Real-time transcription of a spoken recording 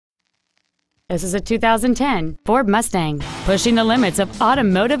This is a 2010 Ford Mustang, pushing the limits of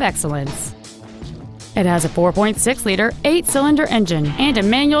automotive excellence. It has a 4.6-liter 8-cylinder engine and a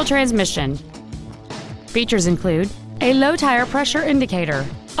manual transmission. Features include a low tire pressure indicator,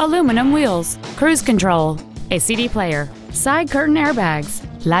 aluminum wheels, cruise control, a CD player, side curtain airbags,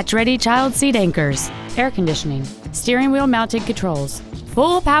 latch-ready child seat anchors, air conditioning, steering wheel mounted controls,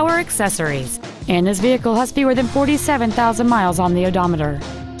 full power accessories, and this vehicle has fewer than 47,000 miles on the odometer.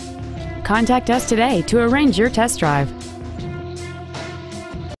 Contact us today to arrange your test drive.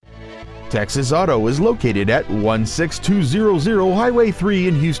 Texas Auto is located at 16200 Highway 3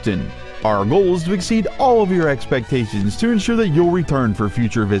 in Houston. Our goal is to exceed all of your expectations to ensure that you'll return for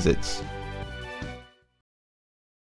future visits.